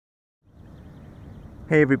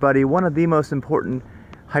Hey everybody, one of the most important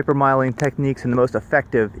hypermiling techniques and the most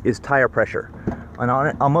effective is tire pressure.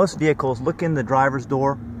 On most vehicles, look in the driver's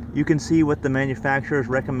door. You can see what the manufacturers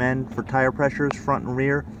recommend for tire pressures, front and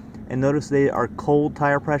rear, and notice they are cold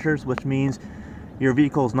tire pressures, which means your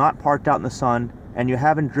vehicle is not parked out in the sun and you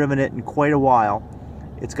haven't driven it in quite a while.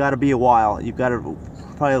 It's got to be a while. You've got to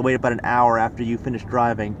probably wait about an hour after you finish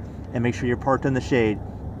driving and make sure you're parked in the shade.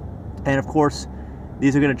 And of course,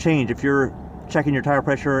 these are going to change. If you're checking your tire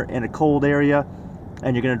pressure in a cold area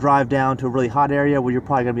and you're going to drive down to a really hot area, well, you're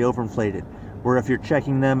probably going to be overinflated. Where if you're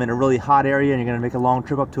checking them in a really hot area and you're going to make a long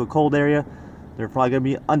trip up to a cold area, they're probably going to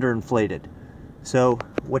be underinflated. So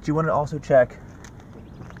what you want to also check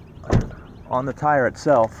on the tire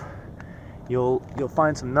itself, you'll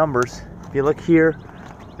find some numbers. If you look here,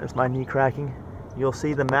 there's my knee cracking, you'll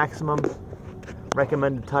see the maximum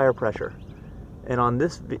recommended tire pressure. And on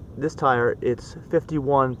this tire, it's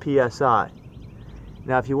 51 psi.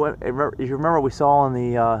 Now, if you remember, we saw on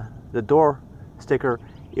the door sticker,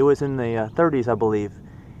 it was in the 30s, I believe.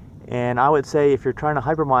 And I would say if you're trying to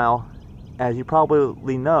hypermile, as you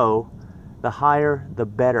probably know, the higher the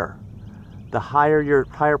better. The higher your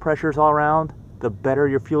tire pressures all around, the better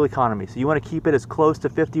your fuel economy. So you want to keep it as close to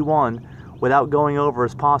 51 without going over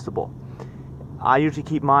as possible. I usually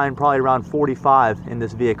keep mine probably around 45 in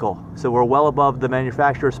this vehicle. So we're well above the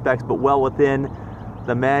manufacturer specs, but well within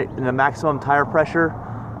the maximum tire pressure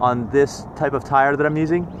on this type of tire that I'm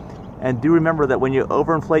using. And do remember that when you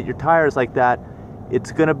overinflate your tires like that,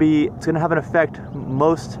 it's going to have an effect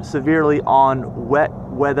most severely on wet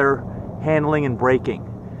weather handling and braking.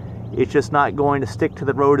 It's just not going to stick to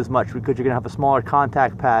the road as much because you're going to have a smaller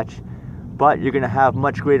contact patch, but you're going to have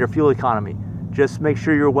much greater fuel economy. Just make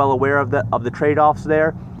sure you're well aware of the trade-offs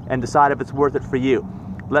there and decide if it's worth it for you.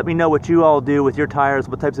 Let me know what you all do with your tires,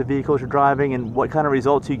 what types of vehicles you're driving, and what kind of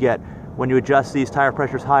results you get when you adjust these tire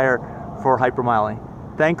pressures higher for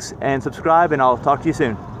hypermiling. Thanks, and subscribe, and I'll talk to you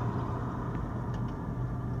soon.